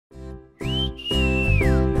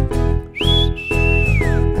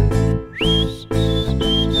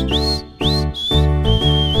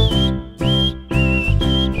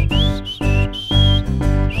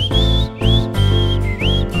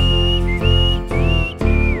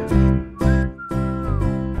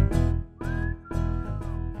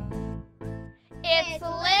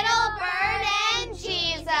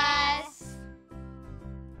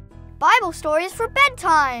stories for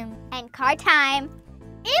bedtime and car time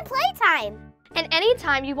and playtime. And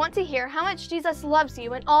anytime you want to hear how much Jesus loves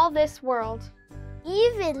you in all this world.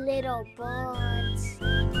 Even little birds.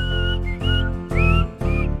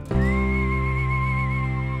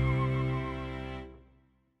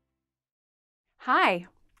 Hi,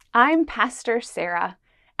 I'm Pastor Sarah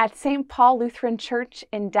at St. Paul Lutheran Church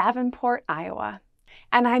in Davenport, Iowa,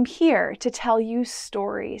 and I'm here to tell you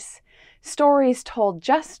stories told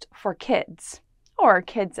just for kids, or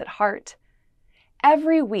kids at heart.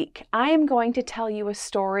 Every week, I am going to tell you a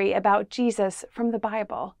story about Jesus from the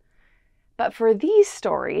Bible. But for these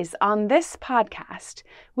stories on this podcast,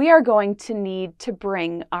 we are going to need to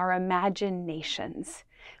bring our imaginations.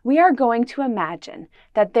 We are going to imagine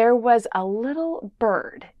that there was a little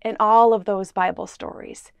bird in all of those Bible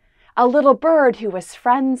stories, a little bird who was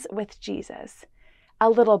friends with Jesus, a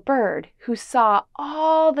little bird who saw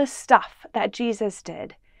all the stuff that Jesus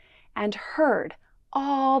did and heard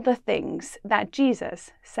all the things that Jesus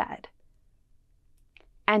said.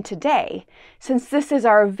 And today, since this is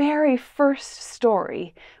our very first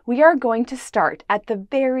story, we are going to start at the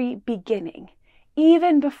very beginning,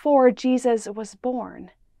 even before Jesus was born.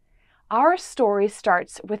 Our story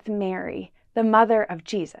starts with Mary, the mother of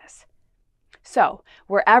Jesus. So,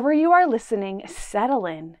 wherever you are listening, settle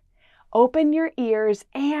in, open your ears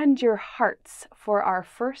and your hearts for our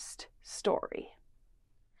first story.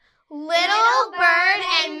 Little Bird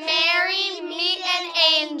and Mary Meet an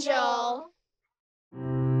Angel.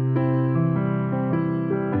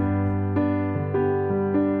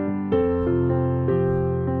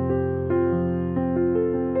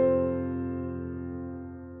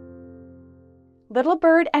 Little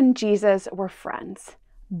Bird and Jesus were friends,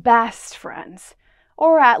 best friends,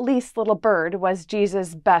 or at least Little Bird was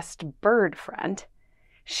Jesus' best bird friend.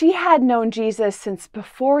 She had known Jesus since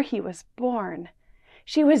before he was born.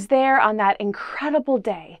 She was there on that incredible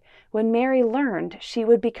day when Mary learned she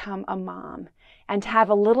would become a mom and have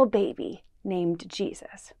a little baby named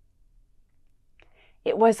Jesus.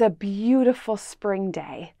 It was a beautiful spring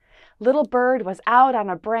day. Little Bird was out on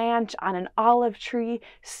a branch on an olive tree,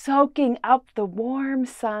 soaking up the warm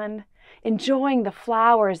sun, enjoying the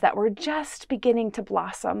flowers that were just beginning to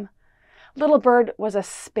blossom. Little Bird was a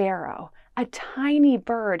sparrow, a tiny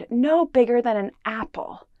bird no bigger than an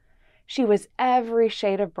apple. She was every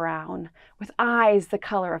shade of brown, with eyes the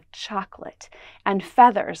color of chocolate and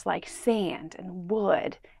feathers like sand and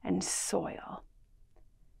wood and soil.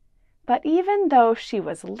 But even though she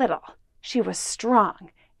was little, she was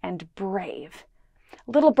strong and brave.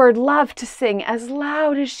 Little Bird loved to sing as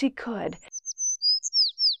loud as she could.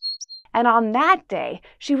 And on that day,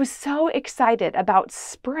 she was so excited about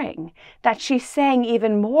spring that she sang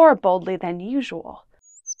even more boldly than usual.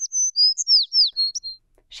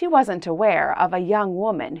 She wasn't aware of a young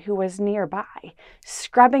woman who was nearby,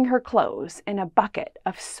 scrubbing her clothes in a bucket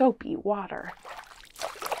of soapy water.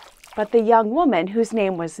 But the young woman, whose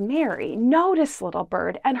name was Mary, noticed Little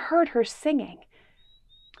Bird and heard her singing.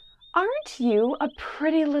 "Aren't you a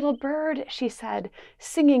pretty little bird?" she said,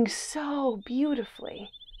 singing so beautifully.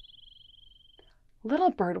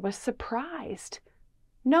 Little Bird was surprised.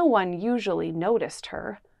 No one usually noticed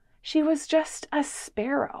her. She was just a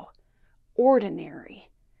sparrow, ordinary,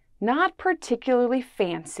 not particularly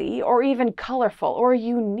fancy or even colorful or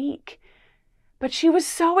unique. But she was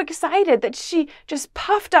so excited that she just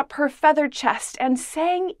puffed up her feathered chest and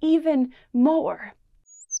sang even more.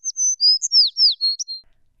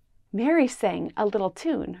 Mary sang a little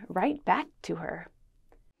tune right back to her.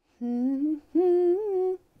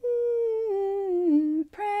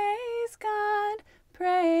 Praise God,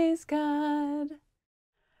 praise God.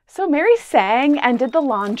 So Mary sang and did the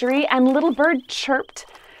laundry, and Little Bird chirped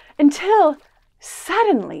until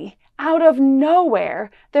suddenly, out of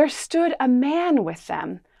nowhere, there stood a man with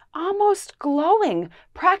them, almost glowing,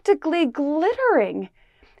 practically glittering.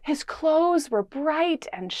 His clothes were bright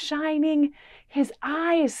and shining. His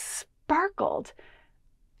eyes sparkled.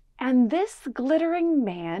 And this glittering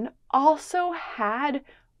man also had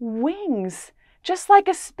wings, just like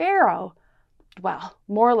a sparrow. Well,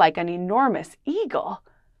 more like an enormous eagle.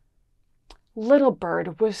 Little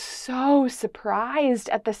Bird was so surprised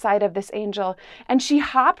at the sight of this angel, and she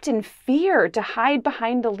hopped in fear to hide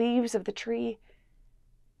behind the leaves of the tree.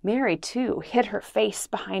 Mary, too, hid her face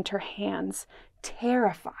behind her hands,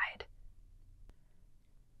 terrified.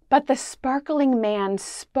 But the sparkling man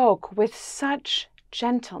spoke with such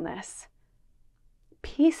gentleness.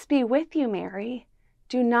 "Peace be with you, Mary.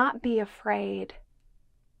 Do not be afraid."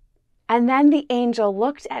 And then the angel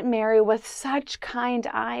looked at Mary with such kind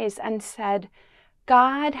eyes and said,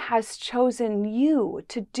 God has chosen you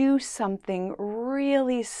to do something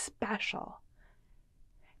really special."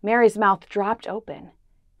 Mary's mouth dropped open.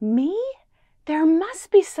 "Me? There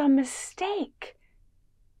must be some mistake."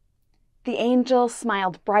 The angel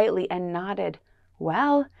smiled brightly and nodded.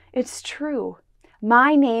 "Well, it's true.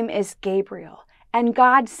 My name is Gabriel, and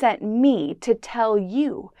God sent me to tell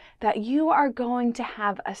you that you are going to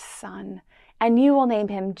have a son, and you will name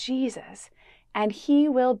him Jesus, and he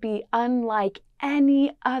will be unlike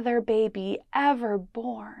any other baby ever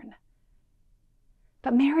born."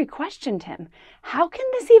 But Mary questioned him. "How can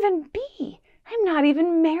this even be? I'm not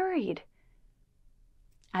even married."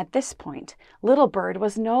 At this point, Little Bird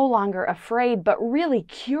was no longer afraid, but really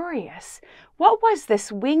curious. What was this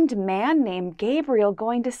winged man named Gabriel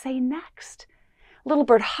going to say next? Little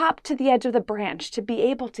Bird hopped to the edge of the branch to be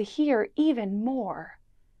able to hear even more.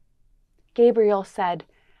 Gabriel said,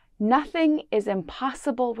 "Nothing is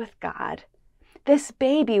impossible with God. This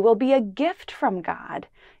baby will be a gift from God.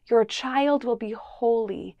 Your child will be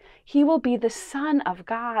holy. He will be the Son of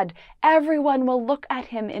God. Everyone will look at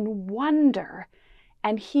him in wonder,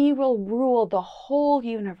 and he will rule the whole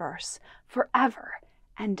universe forever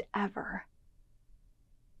and ever."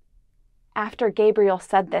 After Gabriel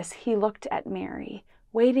said this, he looked at Mary,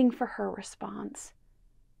 waiting for her response.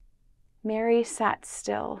 Mary sat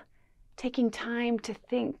still, taking time to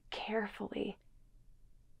think carefully.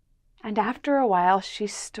 And after a while, she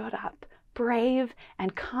stood up, brave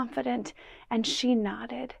and confident, and she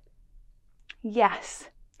nodded. "Yes,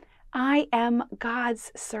 I am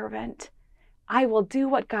God's servant. I will do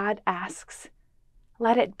what God asks.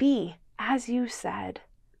 Let it be as you said."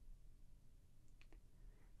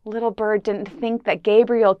 Little Bird didn't think that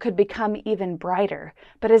Gabriel could become even brighter,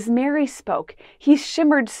 but as Mary spoke, he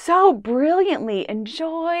shimmered so brilliantly in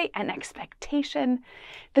joy and expectation.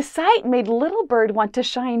 The sight made Little Bird want to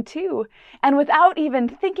shine too, and without even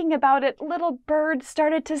thinking about it, Little Bird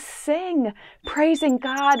started to sing, praising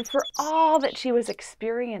God for all that she was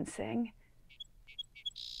experiencing.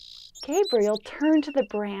 Gabriel turned to the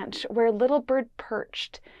branch where Little Bird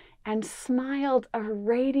perched and smiled a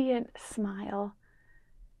radiant smile.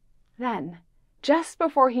 Then, just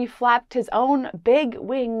before he flapped his own big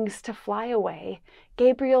wings to fly away,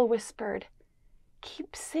 Gabriel whispered,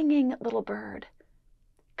 "Keep singing, Little Bird.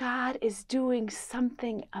 God is doing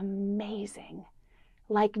something amazing,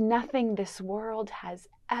 like nothing this world has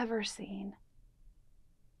ever seen."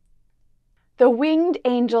 The winged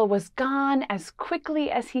angel was gone as quickly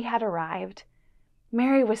as he had arrived.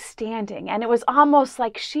 Mary was standing, and it was almost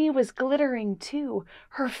like she was glittering too,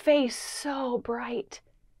 her face so bright.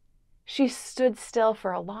 She stood still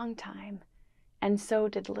for a long time, and so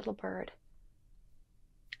did Little Bird.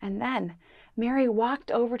 And then Mary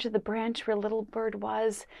walked over to the branch where Little Bird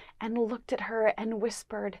was and looked at her and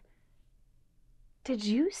whispered, "Did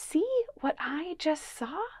you see what I just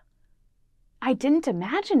saw? I didn't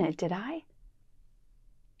imagine it, did I?"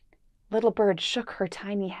 Little Bird shook her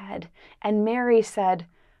tiny head, and Mary said,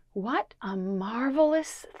 "What a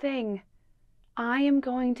marvelous thing! I am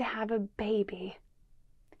going to have a baby.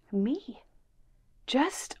 Me,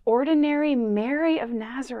 just ordinary Mary of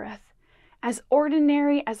Nazareth, as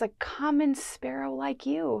ordinary as a common sparrow like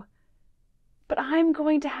you. But I'm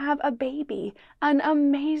going to have a baby, an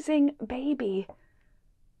amazing baby.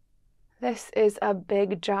 This is a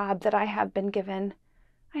big job that I have been given.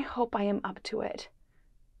 I hope I am up to it.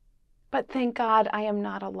 But thank God I am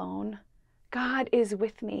not alone. God is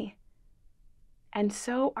with me. And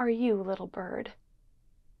so are you, Little Bird."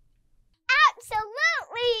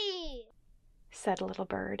 Absolutely, said Little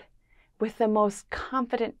Bird, with the most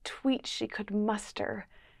confident tweet she could muster,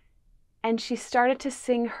 and she started to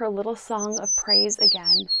sing her little song of praise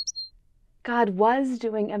again. God was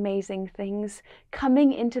doing amazing things,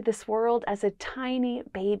 coming into this world as a tiny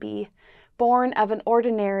baby, born of an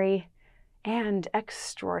ordinary and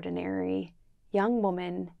extraordinary young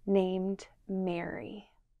woman named Mary.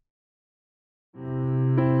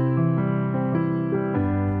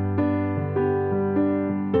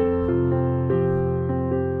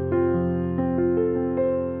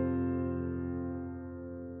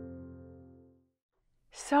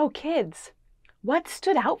 So kids, what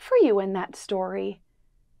stood out for you in that story?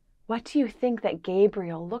 What do you think that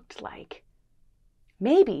Gabriel looked like?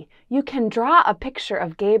 Maybe you can draw a picture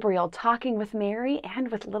of Gabriel talking with Mary and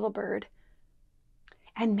with Little Bird.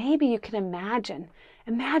 And maybe you can imagine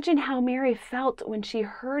how Mary felt when she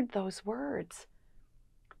heard those words.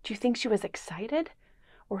 Do you think she was excited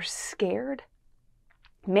or scared?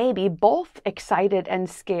 Maybe both excited and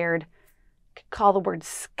scared. Could call the word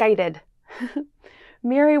skited.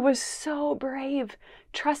 Mary was so brave,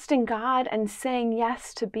 trusting God and saying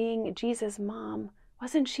yes to being Jesus' mom.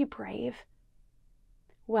 Wasn't she brave?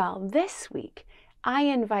 Well, this week, I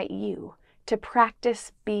invite you to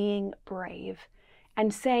practice being brave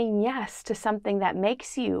and saying yes to something that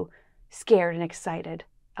makes you scared and excited,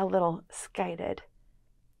 a little skited.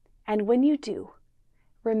 And when you do,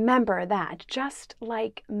 remember that, just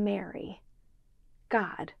like Mary,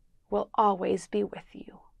 God will always be with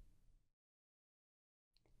you.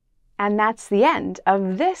 And that's the end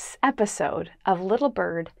of this episode of Little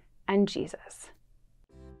Bird and Jesus.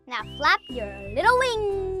 Now flap your little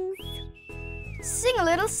wings. Sing a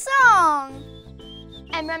little song.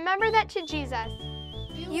 And remember that to Jesus,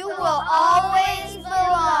 You will always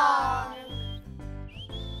belong.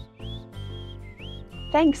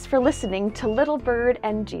 Thanks for listening to Little Bird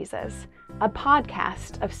and Jesus, a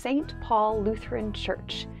podcast of St. Paul Lutheran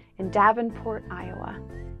Church in Davenport, Iowa.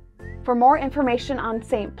 For more information on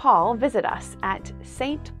St. Paul, visit us at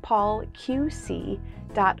stpaulqc.org.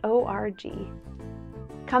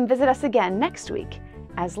 Come visit us again next week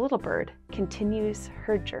as Little Bird continues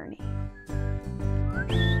her journey.